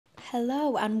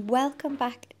Hello and welcome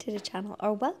back to the channel,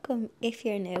 or welcome if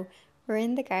you're new. We're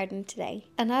in the garden today,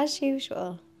 and as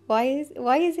usual, why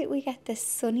is it we get the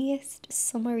sunniest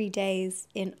summery days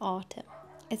in autumn?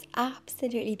 It's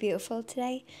absolutely beautiful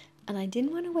today, and I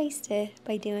didn't want to waste it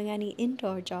by doing any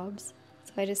indoor jobs,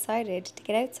 so I decided to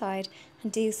get outside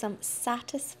and do some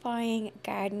satisfying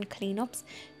garden cleanups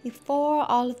before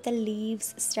all of the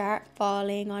leaves start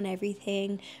falling on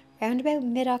everything. Around about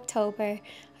mid-October,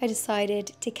 I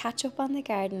decided to catch up on the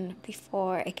garden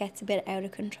before it gets a bit out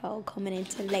of control coming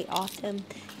into late autumn,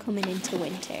 coming into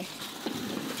winter.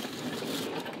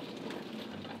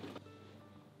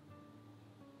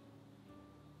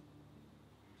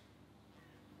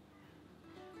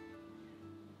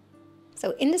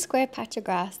 So in the square patch of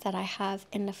grass that I have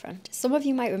in the front, some of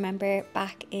you might remember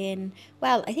back in,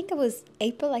 well, I think it was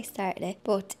April I started it,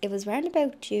 but it was around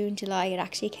about June, July it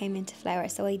actually came into flower.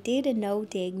 So I did a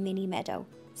no-dig mini meadow.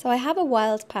 So I have a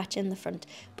wild patch in the front,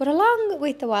 but along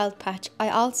with the wild patch, I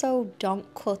also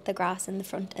don't cut the grass in the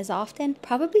front as often,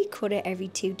 probably cut it every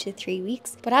 2 to 3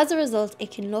 weeks. But as a result, it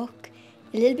can look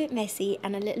a little bit messy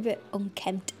and a little bit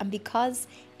unkempt, and because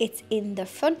it's in the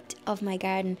front of my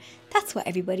garden, that's what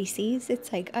everybody sees.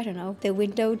 It's like, I don't know, the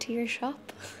window to your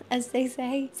shop, as they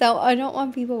say. So I don't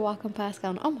want people walking past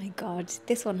going, oh my god,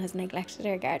 this one has neglected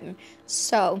our garden.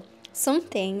 So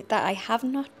something that I have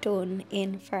not done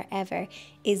in forever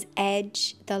is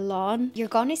edge the lawn. You're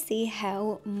gonna see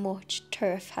how much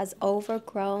turf has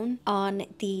overgrown on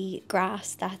the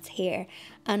grass that's here,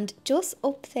 and just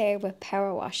up there with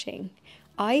power washing,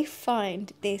 I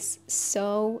find this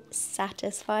so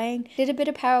satisfying. Did a bit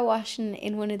of power washing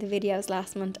in one of the videos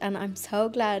last month, and I'm so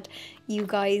glad you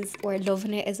guys were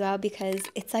loving it as well, because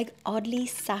it's like oddly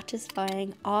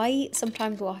satisfying. I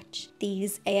sometimes watch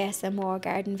these ASMR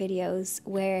garden videos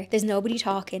where there's nobody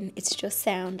talking, it's just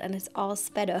sound and it's all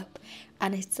sped up,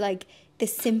 and it's like the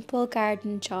simple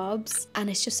garden jobs, and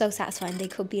it's just so satisfying. They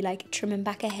could be like trimming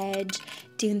back a hedge,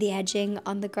 doing the edging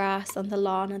on the grass, on the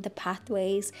lawn, and the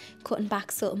pathways, cutting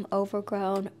back something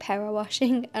overgrown, power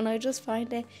washing, and I just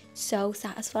find it so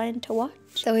satisfying to watch.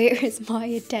 So here is my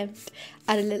attempt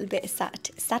at a little bit of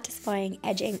satisfying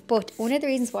edging. But one of the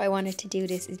reasons why I wanted to do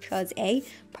this is because A,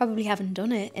 probably haven't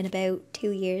done it in about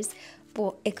 2 years,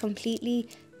 but it completely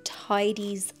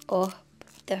tidies up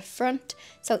the front.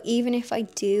 So even if I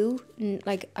do,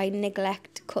 like, I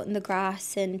neglect cutting the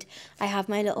grass and I have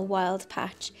my little wild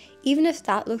patch, even if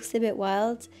that looks a bit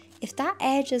wild, if that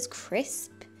edge is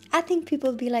crisp, I think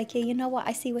people will be like, yeah, you know what,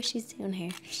 I see what she's doing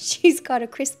here. She's got a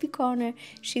crispy corner,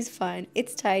 she's fine,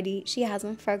 it's tidy, she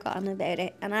hasn't forgotten about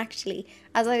it. And actually,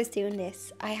 as I was doing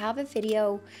this, I have a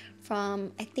video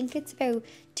from, I think it's about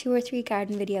 2 or 3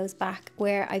 garden videos back,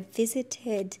 where I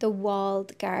visited the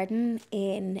walled garden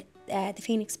in the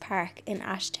Phoenix Park in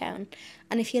Ashtown,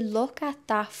 and if you look at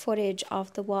that footage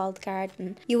of the walled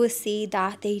garden, you will see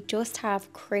that they just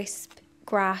have crisp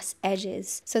grass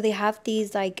edges. So they have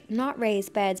these, like, not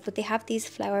raised beds, but they have these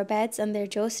flower beds, and they're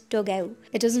just dug out.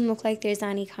 It doesn't look like there's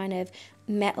any kind of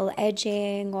metal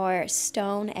edging or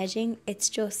stone edging, it's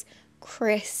just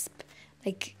crisp,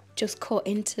 like just cut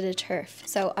into the turf.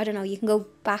 So I don't know, you can go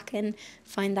back and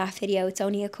find that video, it's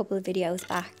only a couple of videos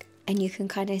back, and you can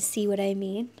kind of see what I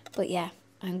mean. But yeah,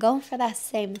 I'm going for that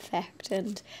same effect,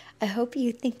 and I hope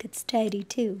you think it's tidy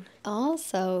too.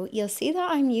 Also, you'll see that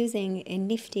I'm using a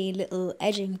nifty little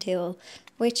edging tool,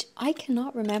 which I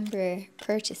cannot remember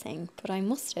purchasing, but I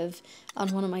must have on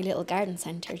one of my little garden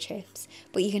centre trips.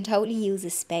 But you can totally use a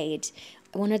spade.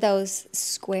 One of those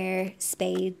square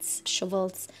spades,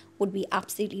 shovels, would be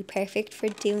absolutely perfect for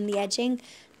doing the edging.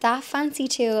 That fancy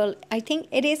tool, I think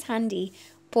it is handy,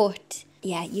 but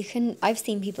yeah, you can, I've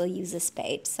seen people use a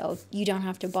spade, so you don't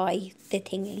have to buy the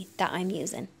thingy that I'm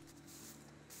using.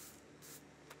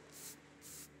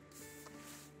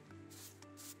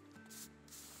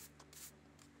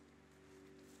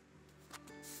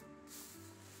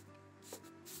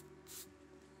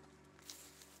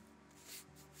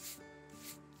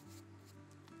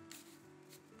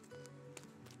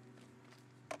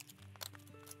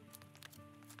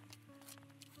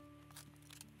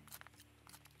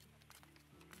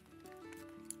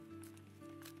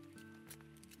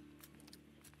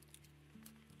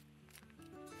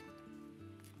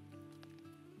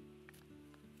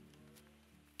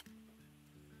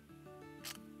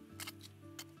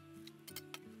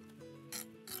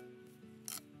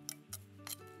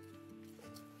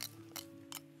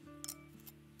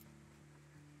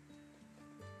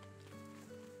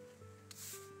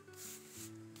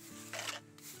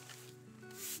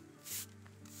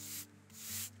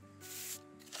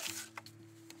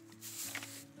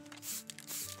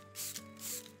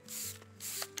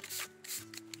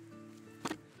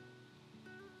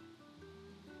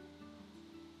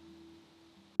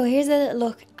 So here's a little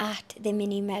look at the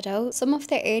mini meadow. Some of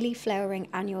the early flowering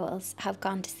annuals have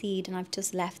gone to seed and I've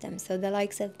just left them. So the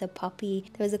likes of the poppy,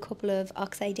 there was a couple of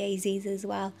oxeye daisies as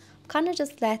well. Kind of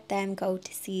just let them go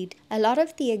to seed. A lot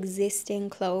of the existing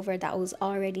clover that was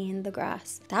already in the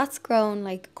grass, that's grown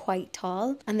like quite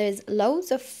tall, and there's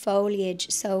loads of foliage.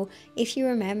 So if you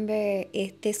remember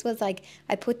it, this was like,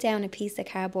 I put down a piece of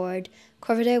cardboard,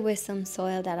 covered it with some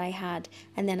soil that I had,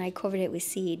 and then I covered it with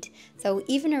seed. So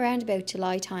even around about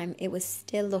July time, it was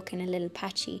still looking a little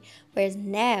patchy, whereas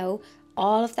now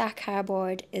all of that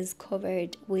cardboard is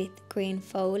covered with green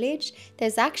foliage.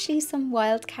 There's actually some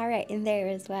wild carrot in there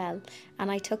as well,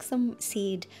 and I took some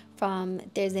seed from,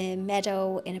 there's a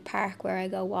meadow in a park where I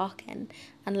go walking,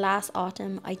 and last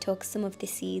autumn I took some of the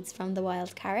seeds from the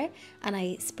wild carrot and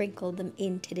I sprinkled them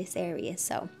into this area.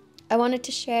 So I wanted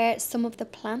to share some of the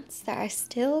plants that are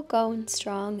still going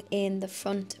strong in the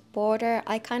front border.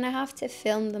 I kind of have to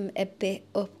film them a bit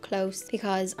up close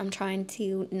because I'm trying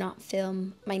to not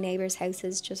film my neighbours'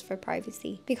 houses just for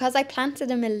privacy. Because I planted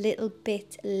them a little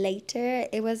bit later,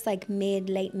 it was like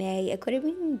late May, it could have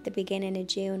been the beginning of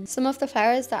June. Some of the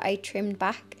flowers that I trimmed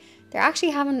back, they're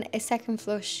actually having a second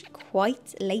flush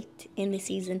quite late in the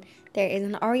season. There is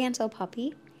an oriental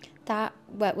poppy that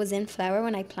was in flower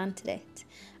when I planted it,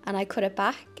 and I cut it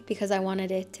back because I wanted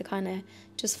it to kind of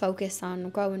just focus on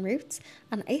growing roots,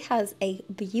 and it has a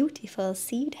beautiful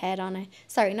seed head on it.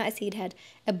 Sorry, not a seed head,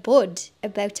 a bud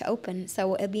about to open.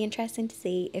 So it'll be interesting to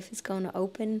see if it's going to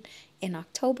open in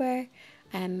October.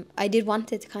 I did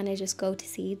want it to kind of just go to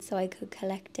seed so I could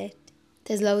collect it.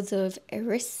 There's loads of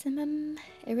erysimum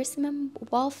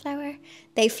wallflower.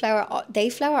 They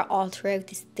flower all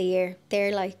throughout the year.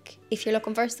 They're like, if you're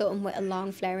looking for something with a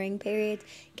long flowering period,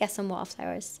 get some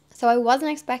wallflowers. So I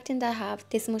wasn't expecting to have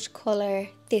this much colour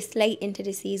this late into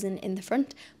the season in the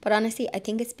front, but honestly I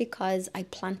think it's because I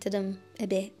planted them a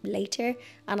bit later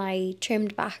and I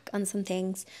trimmed back on some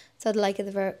things. So the like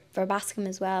of the verbascum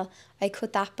as well, I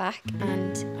cut that back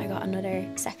and I got another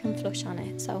second flush on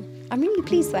it. So I'm really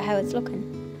pleased with how it's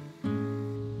looking.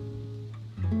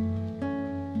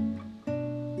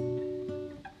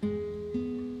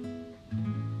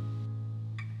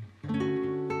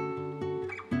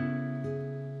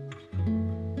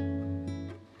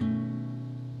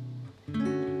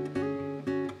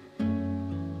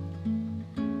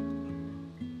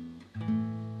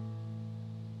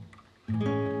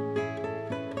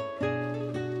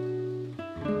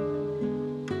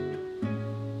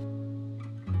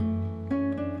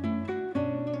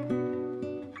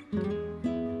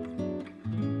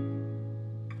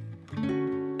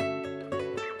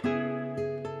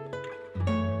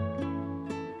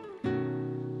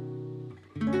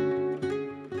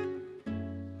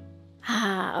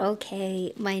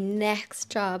 Okay, my next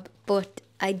job, but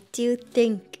I do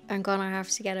think I'm gonna have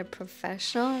to get a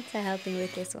professional to help me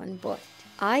with this one. But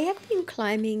I have been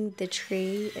climbing the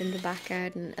tree in the back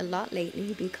garden a lot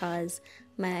lately because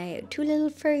my two little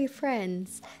furry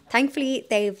friends, thankfully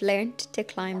they've learned to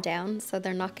climb down, so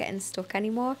they're not getting stuck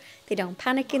anymore. They don't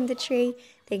panic in the tree.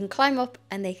 They can climb up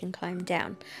and they can climb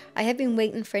down. I have been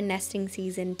waiting for nesting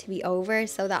season to be over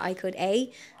so that I could A,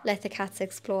 let the cats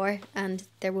explore and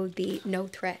there would be no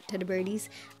threat to the birdies,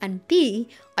 and B,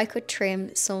 I could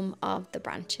trim some of the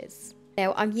branches.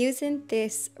 Now I'm using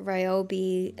this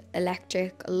Ryobi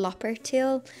electric lopper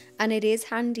tool, and it is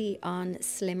handy on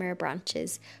slimmer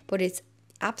branches, but it's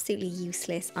absolutely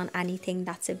useless on anything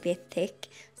that's a bit thick.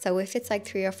 So if it's like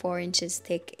 3 or 4 inches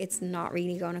thick, it's not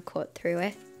really going to cut through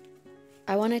it.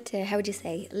 I wanted to, how would you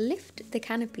say, lift the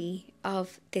canopy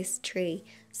of this tree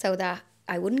so that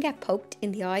I wouldn't get poked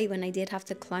in the eye when I did have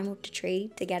to climb up the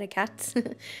tree to get a cat.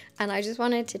 And I just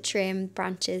wanted to trim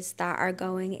branches that are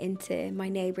going into my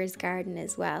neighbour's garden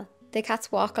as well. The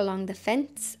cats walk along the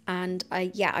fence, and I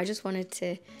just wanted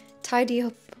to tidy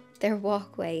up their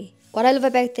walkway. What I love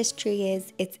about this tree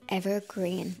is it's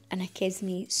evergreen and it gives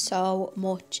me so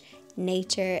much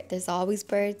nature. There's always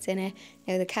birds in it.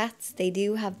 Now the cats, they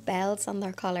do have bells on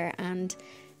their collar and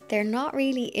they're not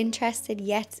really interested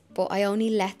yet, but I only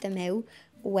let them out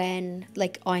when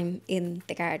like I'm in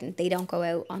the garden. They don't go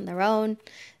out on their own,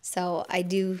 so I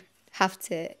do have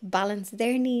to balance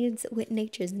their needs with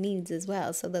nature's needs as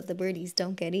well so that the birdies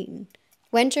don't get eaten.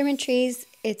 When trimming trees,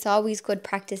 it's always good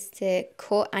practice to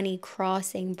cut any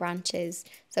crossing branches.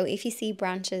 So if you see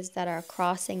branches that are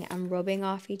crossing and rubbing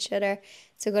off each other,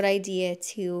 it's a good idea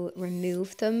to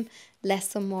remove them, let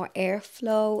some more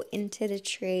airflow into the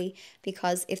tree,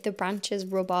 because if the branches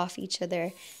rub off each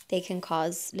other, they can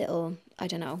cause little, I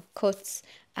don't know, cuts,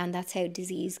 and that's how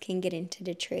disease can get into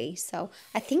the tree. So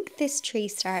I think this tree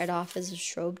started off as a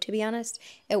shrub, to be honest.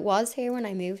 It was here when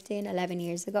I moved in 11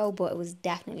 years ago, but it was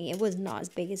not as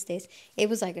big as this. It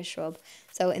was like a shrub.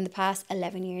 So in the past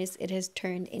 11 years, it has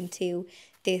turned into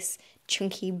this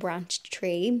chunky branched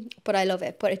tree, but I love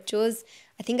it. But I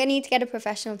think I need to get a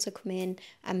professional to come in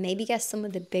and maybe get some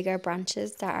of the bigger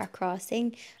branches that are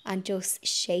crossing and just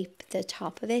shape the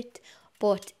top of it.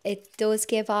 But it does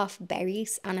give off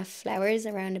berries and it flowers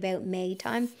around about May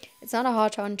time. It's not a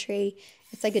hawthorn tree.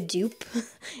 It's like a dupe,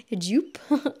 a dupe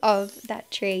of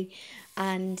that tree.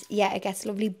 And yeah, it gets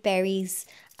lovely berries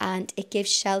and it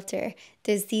gives shelter.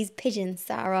 There's these pigeons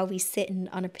that are always sitting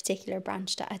on a particular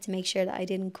branch that I had to make sure that I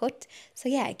didn't cut. So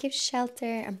yeah, it gives shelter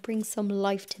and brings some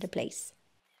life to the place.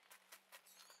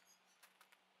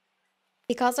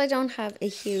 Because I don't have a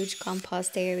huge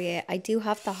compost area, I do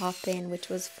have the hop bin, which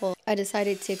was full. I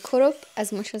decided to cut up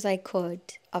as much as I could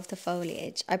of the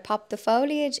foliage. I popped the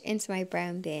foliage into my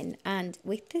brown bin, and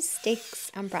with the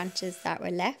sticks and branches that were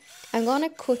left, I'm going to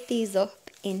cut these up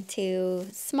into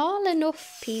small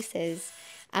enough pieces.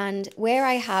 And where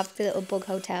I have the little bug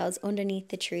hotels underneath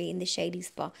the tree in the shady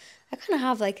spot, I kind of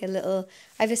have like I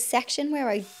have a section where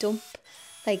I dump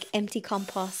like empty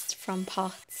compost from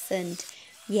pots and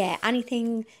yeah,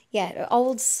 anything, yeah,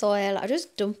 old soil, I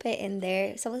just dump it in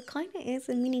there. So it kind of is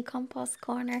a mini compost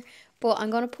corner, but I'm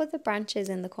going to put the branches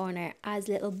in the corner as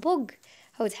little bug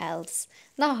hotels.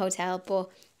 Not a hotel, but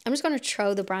I'm just going to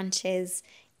throw the branches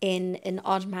in an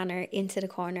odd manner into the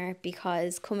corner,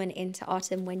 because coming into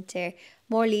autumn, winter,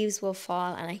 more leaves will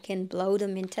fall and I can blow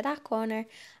them into that corner.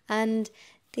 And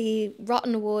the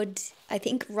rotten wood, I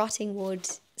think rotting wood,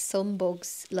 some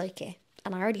bugs like it.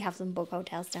 And I already have some bug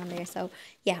hotels down there. So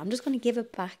yeah, I'm just going to give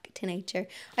it back to nature.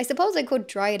 I suppose I could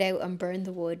dry it out and burn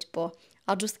the wood, but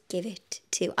I'll just give it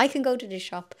to... I can go to the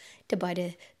shop to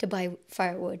buy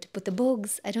firewood, but the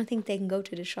bugs, I don't think they can go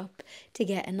to the shop to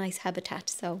get a nice habitat.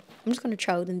 So I'm just going to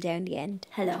throw them down the end.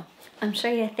 Hello. I'm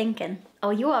sure you're thinking,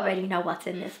 oh, you already know what's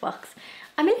in this box.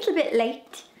 I'm a little bit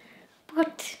late,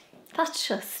 but that's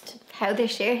just how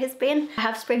this year has been. I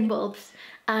have spring bulbs.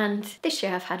 And this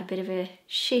year I've had a bit of a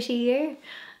shitty year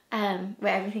with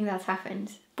everything that's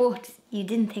happened. But you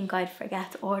didn't think I'd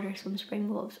forget to order some spring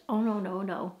bulbs. Oh no, no,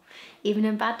 no. Even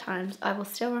in bad times, I will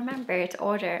still remember to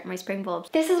order my spring bulbs.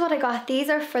 This is what I got. These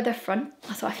are for the front.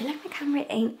 So I feel like my camera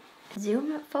ain't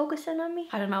focusing on me.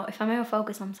 I don't know. If I'm out of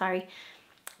focus, I'm sorry.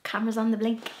 Camera's on the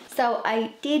blink. So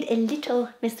I did a little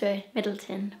Mr.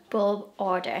 Middleton bulb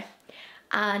order.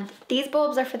 And these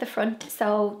bulbs are for the front,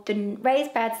 so the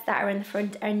raised beds that are in the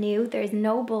front are new. There's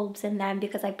no bulbs in them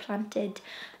because I planted,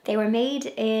 they were made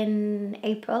in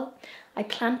April. I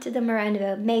planted them around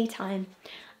about May time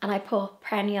and I put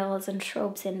perennials and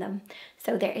shrubs in them.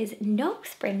 So there is no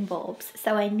spring bulbs.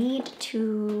 So I need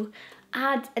to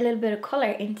add a little bit of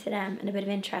colour into them and a bit of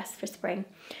interest for spring.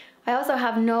 I also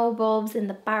have no bulbs in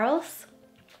the barrels.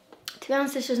 To be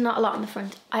honest, there's just not a lot in the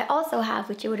front. I also have,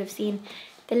 which you would have seen,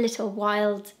 the little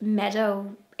wild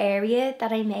meadow area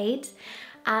that I made,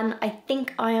 and I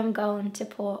think I am going to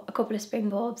put a couple of spring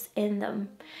bulbs in them.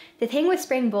 The thing with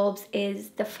spring bulbs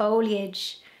is the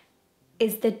foliage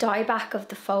is the dieback of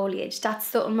the foliage. That's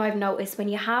something I've noticed. When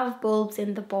you have bulbs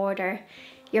in the border,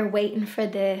 you're waiting for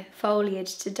the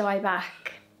foliage to die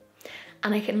back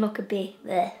and it can look a bit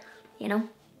bleh, you know,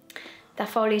 that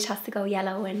foliage has to go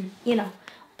yellow and you know.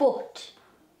 But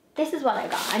this is what I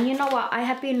got, and you know what, I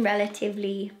have been good.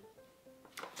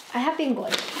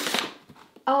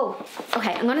 Oh,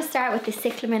 okay, I'm going to start with the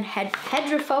cyclamen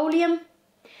hedropholium.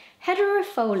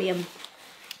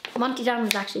 Monty Dan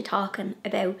was actually talking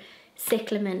about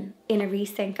cyclamen in a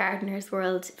recent Gardener's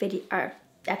World video or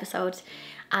episode,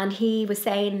 and he was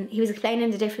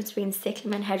explaining the difference between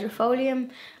cyclamen hedropholium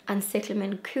and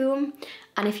cyclamen coum,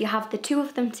 and if you have the two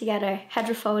of them together,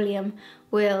 hedropholium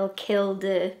will kill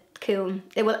the coum.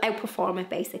 It will outperform it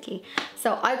basically.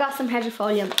 So I got some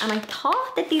hedropholium and I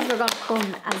thought that these were going to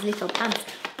come as little plants,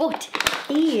 but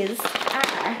these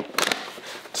are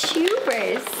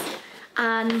tubers,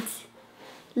 and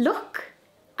look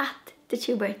at the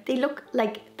tuber. They look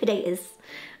like potatoes.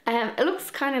 It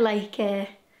looks kind of like yeah,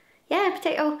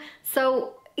 potato.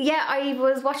 So yeah, I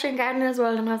was watching Gardener's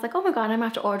World and I was like, oh my god, I'm gonna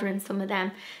have to order in some of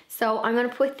them. So I'm gonna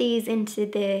put these into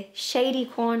the shady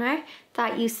corner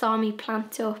that you saw me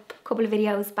plant up a couple of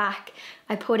videos back.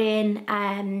 I put in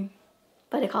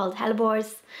what are they called,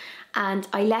 hellebores, and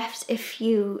I left a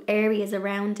few areas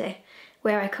around it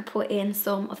where I could put in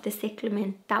some of the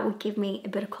cyclamen that would give me a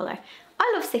bit of colour.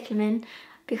 I love cyclamen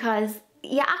because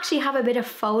you actually have a bit of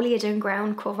foliage and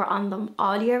ground cover on them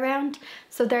all year round.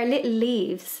 So their little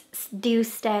leaves do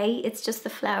stay, it's just the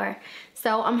flower.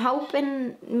 So I'm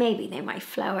hoping maybe they might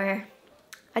flower.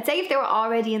 I'd say if they were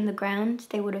already in the ground,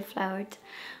 they would have flowered.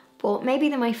 But maybe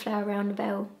they might flower around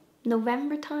about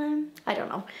November time. I don't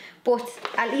know. But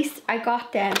at least I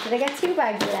got them. Did I get 2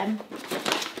 bags of them?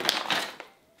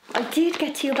 I did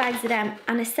get 2 bags of them.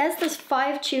 And it says there's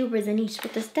 5 tubers in each,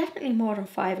 but there's definitely more than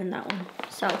 5 in that one.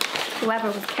 So whoever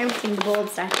was counting the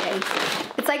bulbs that day.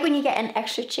 It's like when you get an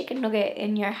extra chicken nugget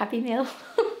in your Happy Meal.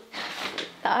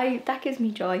 That gives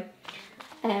me joy.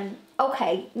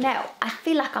 Okay, now I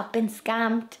feel like I've been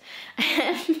scammed.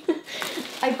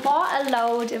 I bought a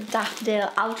load of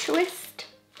Daffodil Altruist.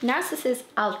 Narcissus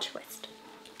Altruist.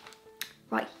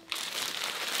 Right.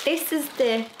 This is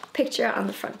the picture on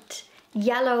the front.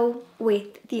 Yellow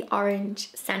with the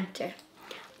orange centre.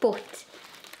 But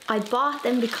I bought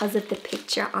them because of the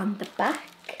picture on the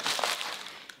back.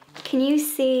 Can you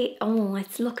see? Oh,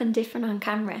 it's looking different on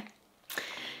camera.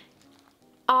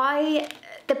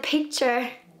 The picture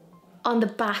on the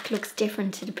back looks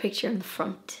different to the picture in the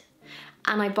front.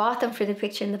 And I bought them for the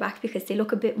picture in the back because they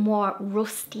look a bit more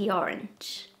rusty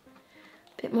orange.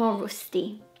 A bit more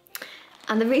rusty.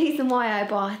 And the reason why I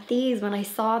bought these when I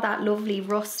saw that lovely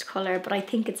rust colour, but I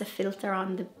think it's a filter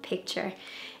on the picture,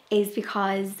 is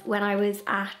because when I was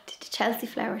at the Chelsea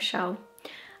Flower Show,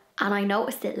 and I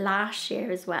noticed it last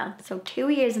year as well, so 2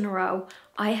 years in a row,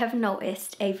 I have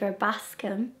noticed a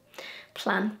verbascum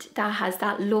plant that has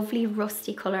that lovely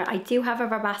rusty colour. I do have a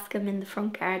verbascum in the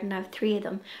front garden, I have 3 of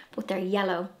them, but they're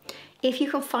yellow. If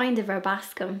you can find a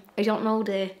verbascum, I don't know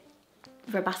the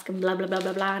verbascum blah blah blah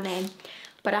blah blah name,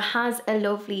 but it has a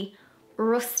lovely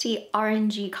rusty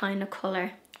orangey kind of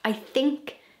colour. I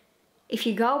think if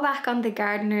you go back on the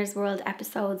Gardener's World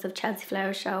episodes of Chelsea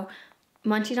Flower Show,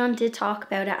 Monty Don did talk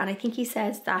about it, and I think he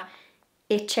says that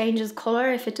it changes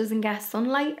colour if it doesn't get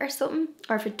sunlight or something,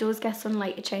 or if it does get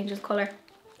sunlight it changes colour.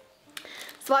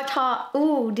 So I thought,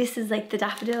 oh, this is like the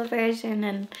daffodil version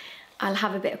and I'll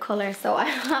have a bit of colour. So I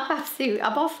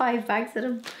bought 5 bags of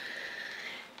them.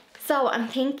 So I'm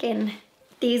thinking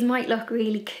these might look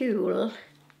really cool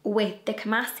with the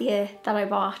camassia that I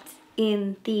bought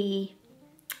in the,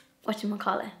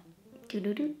 whatchamacallit,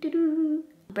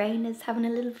 brain is having a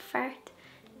little fart.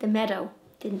 The meadow.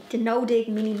 The no-dig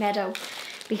mini meadow,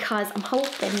 because I'm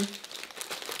hoping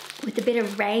with a bit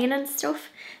of rain and stuff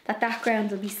that ground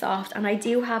will be soft. And I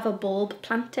do have a bulb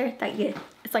planter that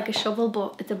it's like a shovel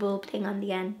but it's a bulb thing on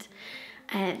the end.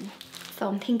 So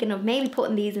I'm thinking of maybe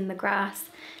putting these in the grass.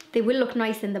 They will look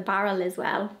nice in the barrel as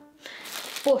well.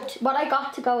 But what I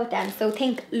got to go with them, so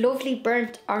think lovely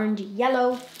burnt orange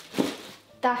yellow.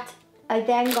 That I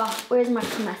then got, where's my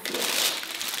camassia?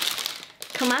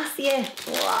 Camassia,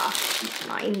 wow, I'm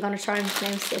not even going to try and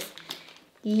pronounce this.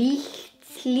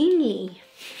 Liechtlini.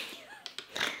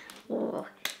 Oh.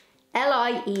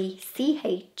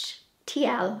 Liechtlini.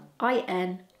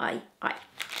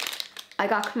 I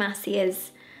got Camassias.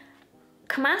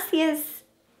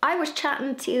 I was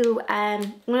chatting to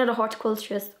one of the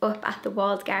horticulturists up at the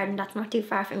Walls Garden, that's not too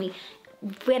far from me,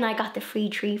 when I got the free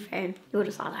tree fern. You would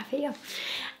have saw that video.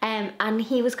 And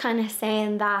he was kind of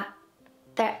saying that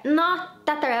not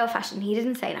that they're old fashioned, he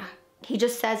didn't say that. He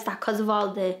just says that because of all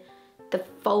the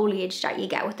foliage that you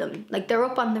get with them. Like they're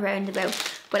up on the roundabout,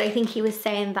 but I think he was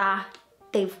saying that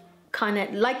they've kind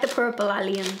of, like the purple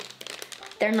allium,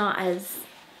 they're not as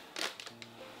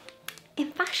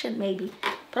in fashion maybe.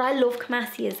 But I love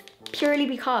Camassias purely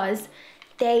because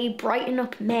they brighten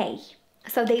up May.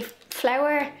 So they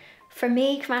flower, for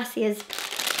me, Camassias,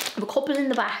 I have a couple in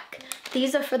the back.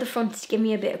 These are for the front to give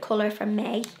me a bit of colour for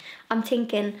May. I'm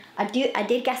thinking, I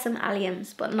did get some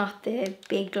alliums, but not the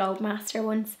big Globe Master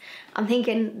ones. I'm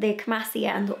thinking the Camassia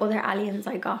and the other alliums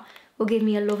I got will give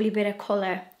me a lovely bit of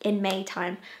colour in May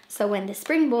time. So when the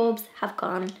spring bulbs have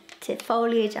gone to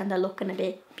foliage and they're looking a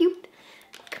bit cute,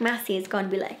 Camassia is going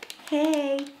to be like,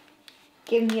 hey,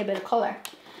 give me a bit of colour.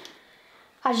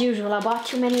 As usual, I bought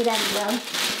too many of them as well.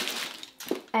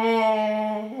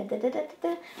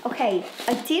 Okay,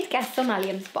 I did get some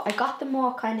alliums, but I got the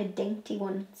more kind of dainty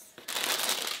ones.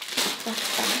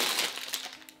 What's that?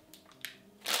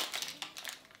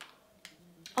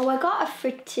 Oh, I got a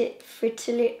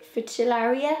fritillaria.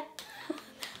 Fritillaria.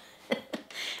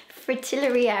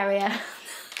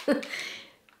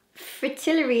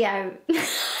 Fritillaria. I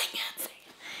can't say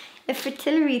it. A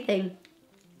fritillary thing.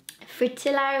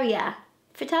 Fritillaria.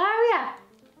 Fritillaria.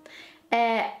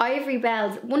 Ivory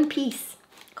bells, 1 piece.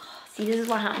 Oh, see, this is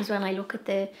what happens when I look at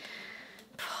the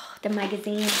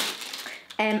magazine.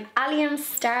 Allium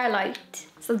Starlight.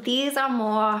 So these are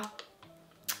more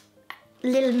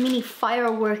little mini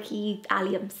fireworky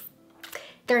alliums.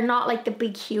 They're not like the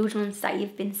big huge ones that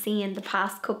you've been seeing the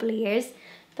past couple of years.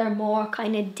 They're more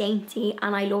kind of dainty,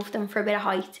 and I love them for a bit of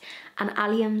height. And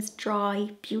alliums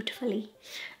dry beautifully.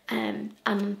 And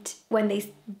when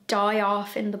they die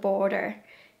off in the border,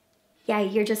 yeah,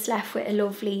 you're just left with a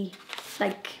lovely,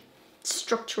 like,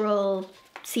 structural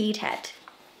seed head.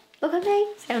 Look at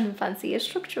me, sounding fancy, a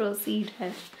structural seed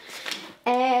head.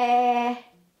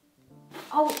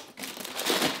 Oh,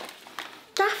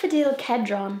 daffodil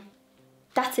kedron.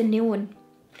 That's a new one.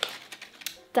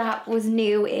 That was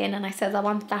new in, and I said I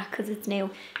want that because it's new.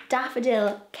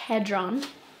 Daffodil kedron.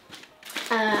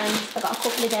 And I got a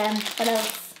couple of them. What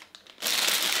else?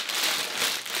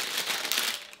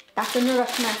 That's another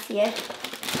Camasia.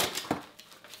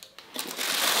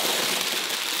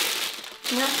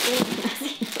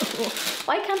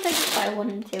 Why can't I just buy 1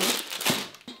 and 2?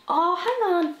 Oh, hang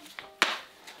on.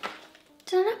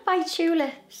 Did I not buy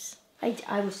tulips?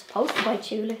 I was supposed to buy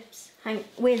tulips.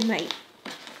 Where's my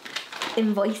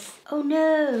invoice? Oh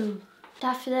no.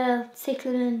 Daffodil,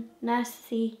 cyclamen,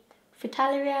 narcissi,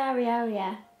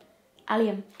 fritillaria,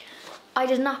 allium. I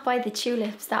did not buy the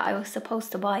tulips that I was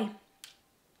supposed to buy,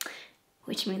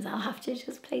 which means I'll have to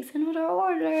just place another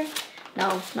order.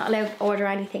 No, not allowed to order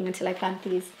anything until I plant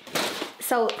these.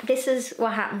 So this is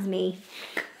what happens to me.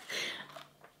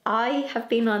 I have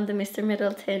been on the Mr.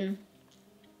 Middleton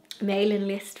mailing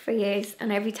list for years,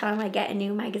 and every time I get a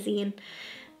new magazine,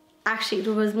 actually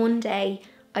there was one day,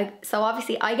 so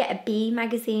obviously I get a B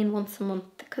magazine once a month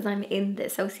because I'm in the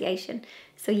association.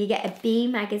 So you get a B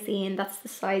magazine, that's the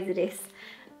size of this.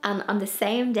 And on the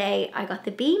same day, I got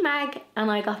the B mag and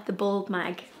I got the bulb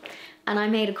mag. And I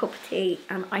made a cup of tea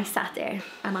and I sat there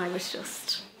and I was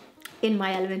just in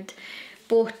my element.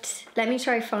 But let me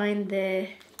try find the,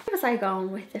 where was I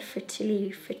going with the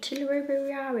fritillaria?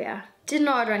 Didn't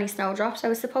order any snowdrops. I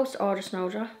was supposed to order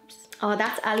snowdrops. Oh,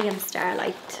 that's allium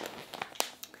starlight.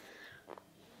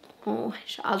 Oh,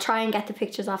 I'll try and get the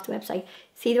pictures off the website.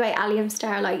 See the way allium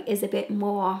starlight is a bit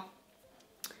more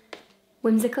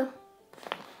whimsical.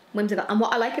 And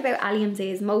what I like about alliums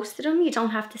is most of them you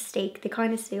don't have to stake. They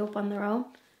kind of stay up on their own.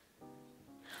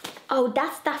 Oh,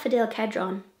 that's daffodil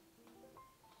kedron.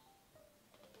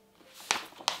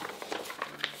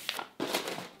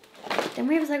 Then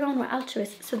where was I going with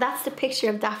altruist? So that's the picture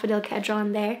of daffodil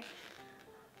kedron there.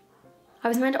 I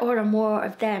was meant to order more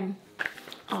of them.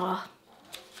 Oh.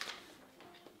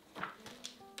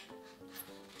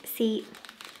 See,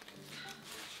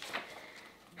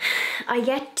 I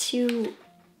get to,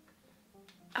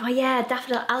 oh yeah,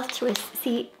 daffodil altruist.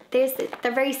 See, they're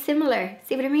very similar.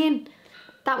 See what I mean?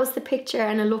 That was the picture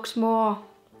and it looked more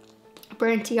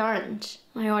burnty orange.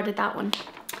 I ordered that one.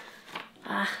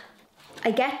 I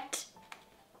get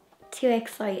too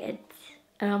excited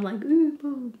and I'm like, ooh,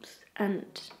 boobs. And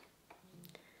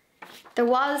there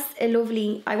was a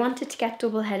lovely, I wanted to get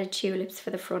double-headed tulips for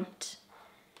the front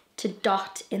to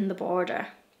dot in the border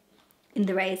in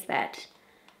the raised bed.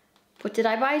 But did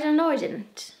I buy them? No, I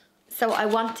didn't. So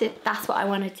that's what I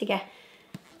wanted to get.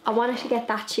 I wanted to get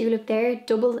that tulip there,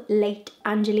 double late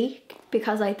Angelique,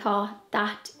 because I thought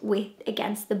that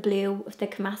against the blue of the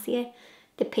Camasia,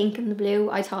 the pink and the blue,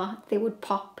 I thought they would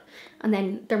pop. And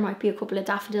then there might be a couple of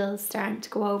daffodils starting to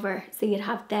go over, so you'd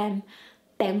have them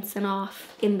bouncing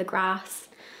off in the grass.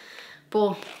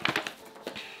 But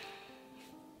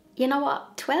you know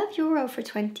what? €12 for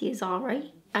 20 is all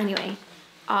right. Anyway,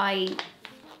 I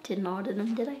didn't order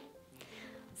them, did I?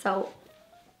 So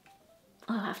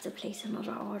I'll have to place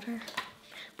another order.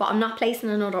 But I'm not placing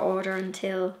another order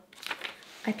until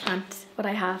I plant what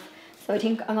I have. So I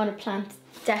think I'm gonna plant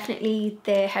definitely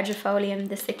the hydropholium,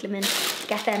 the cyclamen,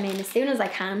 get them in as soon as I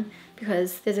can,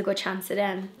 because there's a good chance of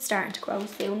them starting to grow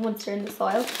soon once they're in the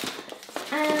soil.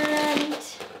 And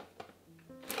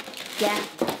yeah,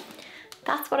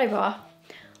 that's what I bought.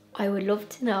 I would love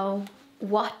to know,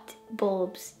 what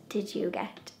bulbs did you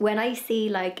get? When I see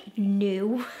like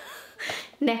new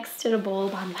next to the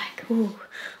bulb, I'm like, ooh,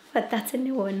 but that's a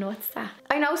new one, what's that?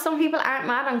 I know some people aren't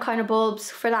mad on kind of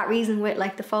bulbs for that reason, with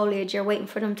like the foliage, you're waiting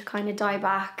for them to kind of die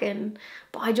back.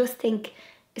 But I just think,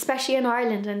 especially in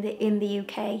Ireland and in the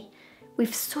UK,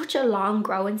 we've such a long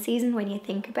growing season when you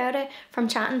think about it. From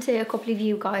chatting to a couple of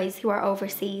you guys who are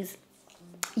overseas,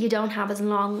 you don't have as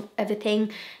long of a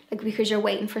thing, like, because you're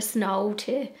waiting for snow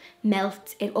to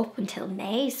melt it up until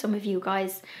May, some of you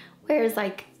guys. Whereas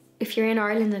like if you're in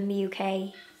Ireland and the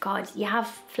UK, God, you have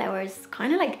flowers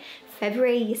kind of like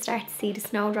February, you start to see the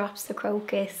snowdrops, the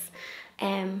crocus,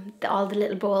 all the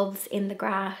little bulbs in the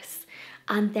grass.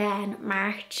 And then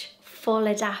March, full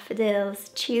of daffodils,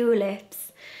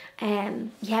 tulips.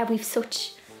 Yeah, we've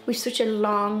such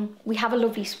we have a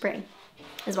lovely spring,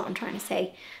 is what I'm trying to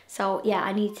say. So yeah,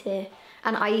 I need to,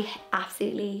 and I've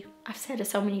said it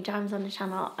so many times on the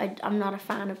channel, I'm not a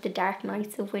fan of the dark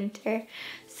nights of winter.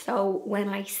 So when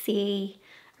I see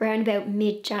around about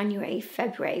mid-January,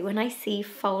 February, when I see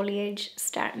foliage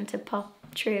starting to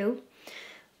pop through,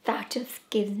 that just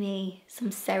gives me some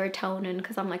serotonin,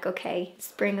 because I'm like, okay,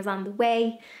 spring is on the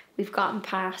way. We've gotten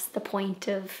past the point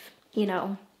of, you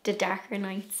know, the darker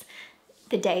nights.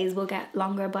 The days will get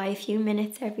longer by a few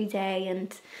minutes every day,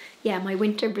 and yeah, my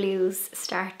winter blues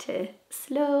start to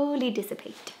slowly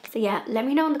dissipate. So yeah, let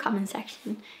me know in the comment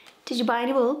section, did you buy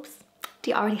any bulbs?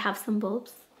 Do you already have some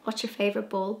bulbs? What's your favourite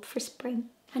bulb for spring?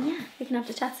 And yeah, we can have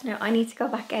the chats now. I need to go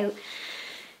back out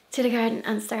to the garden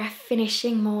and start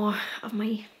finishing more of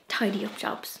my tidy up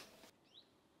jobs.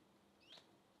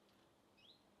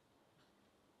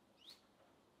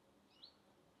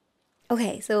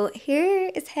 Okay, so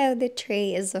here is how the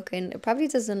tree is looking. It probably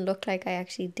doesn't look like I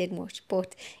actually did much,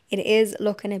 but it is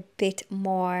looking a bit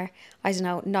more, I don't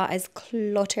know, not as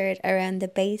cluttered around the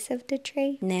base of the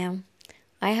tree. Now,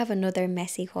 I have another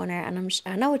messy corner, and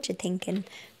I know what you're thinking,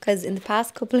 because in the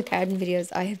past couple of garden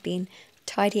videos I have been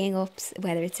tidying up,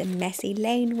 whether it's a messy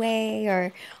laneway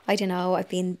or I don't know, I've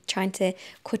been trying to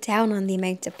cut down on the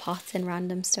amount of pots and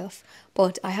random stuff.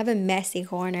 But I have a messy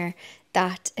corner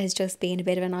that has just been a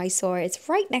bit of an eyesore. It's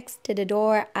right next to the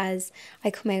door as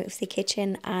I come out of the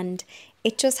kitchen, and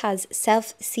it just has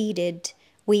self-seeded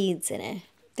weeds in it.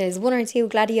 There's one or two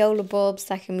gladiola bulbs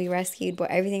that can be rescued, but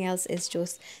everything else is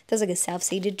just, there's like a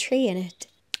self-seeded tree in it.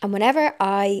 And whenever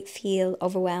I feel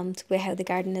overwhelmed with how the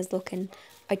garden is looking,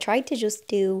 I try to just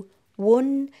do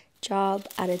one job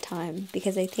at a time,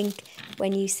 because I think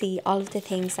when you see all of the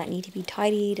things that need to be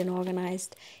tidied and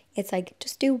organised, it's like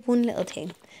just do one little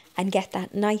thing and get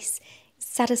that nice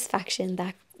satisfaction,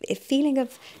 that feeling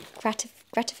of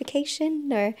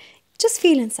gratification, or just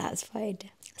feeling satisfied.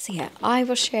 So yeah, I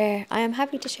am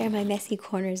happy to share my messy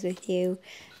corners with you,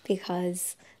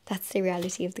 because that's the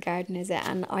reality of the garden, is it?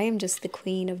 And I am just the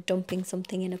queen of dumping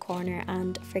something in a corner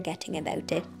and forgetting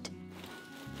about it.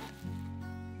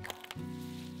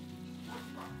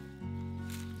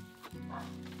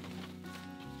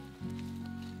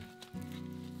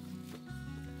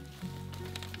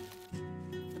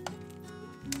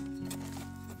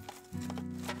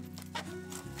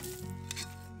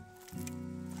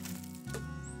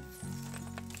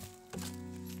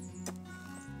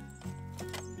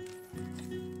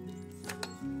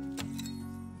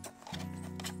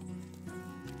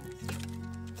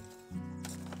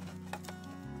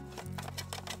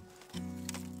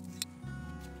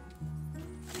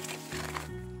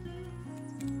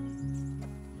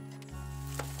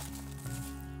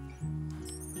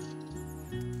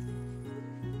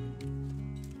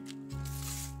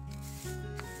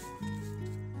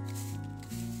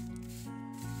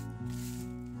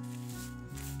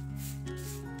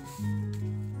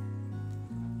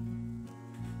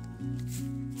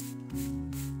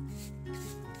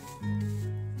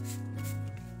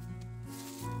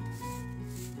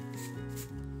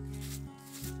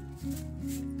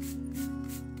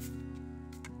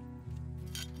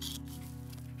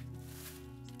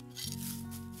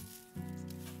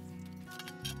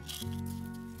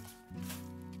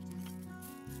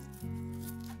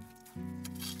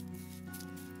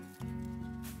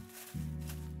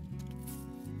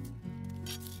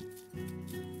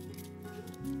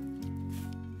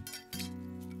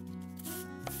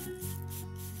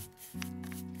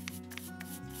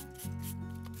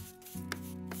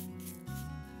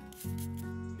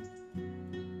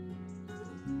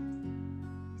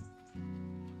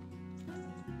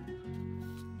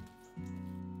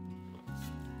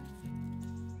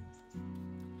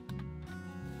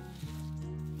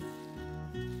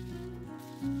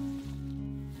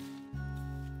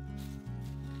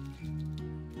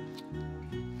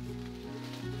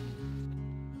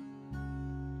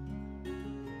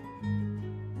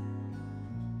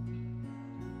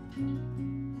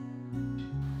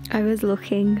 I was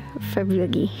looking for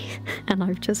Boogie and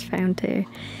I've just found her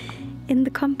in the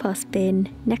compost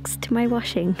bin next to my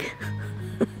washing.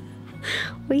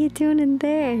 What are you doing in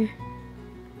there?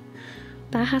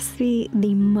 That has to be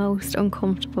the most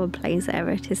uncomfortable place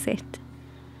ever to sit.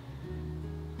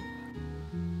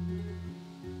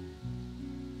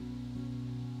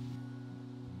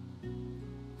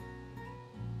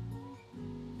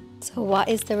 So what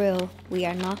is the rule? We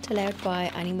are not allowed to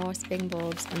buy any more spring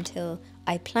bulbs until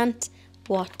I plant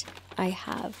what I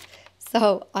have.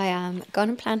 So I am going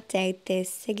to plant out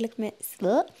this cyclamen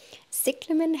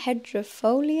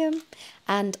hydrofolium,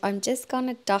 and I'm just going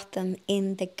to dot them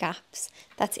in the gaps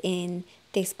that's in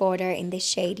this border in this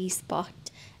shady spot.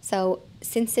 So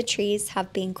since the trees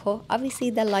have been cut, obviously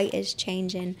the light is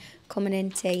changing, coming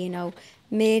into, you know,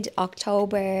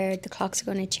 mid-October. The clocks are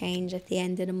going to change at the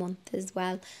end of the month as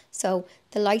well. So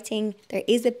the lighting, there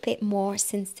is a bit more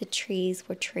since the trees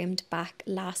were trimmed back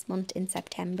last month in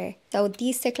September. So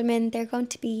these cyclamen, they're going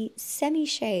to be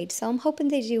semi-shade. So I'm hoping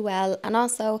they do well. And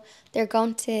also they're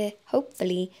going to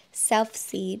hopefully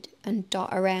self-seed and dot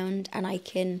around, and I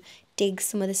can dig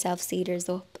some of the self-seeders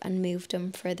up and move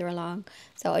them further along.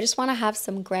 So I just want to have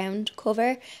some ground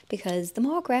cover, because the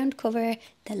more ground cover,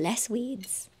 the less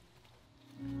weeds.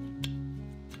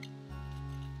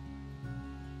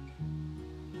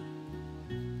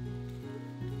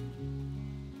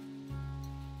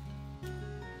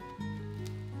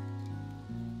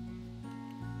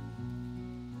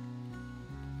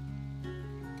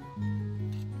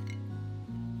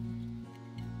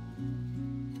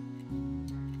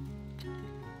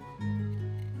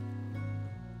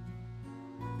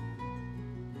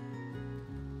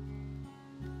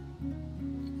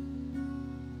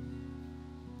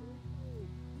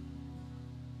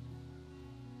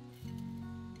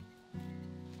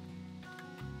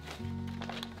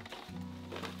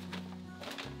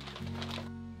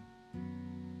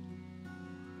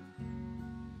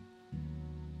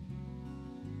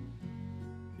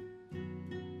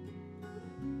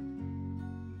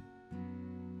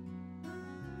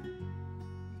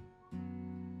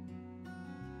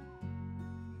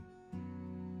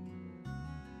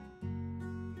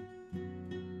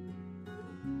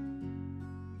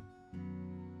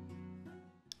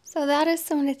 So that is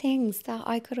some of the things that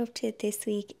I got up to this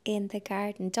week in the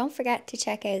garden. Don't forget to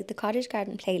check out the Cottage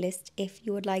Garden playlist if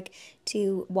you would like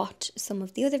to watch some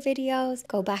of the other videos.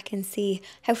 Go back and see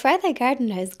how far the garden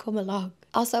has come along.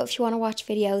 Also, if you want to watch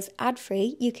videos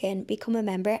ad-free, you can become a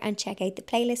member and check out the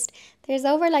playlist. There's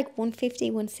over like 150,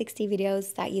 160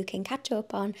 videos that you can catch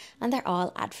up on, and they're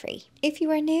all ad-free. If you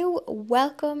are new,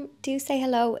 welcome. Do say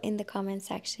hello in the comment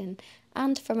section.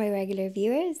 And for my regular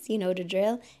viewers, you know the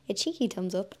drill. A cheeky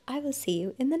thumbs up. I will see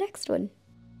you in the next one.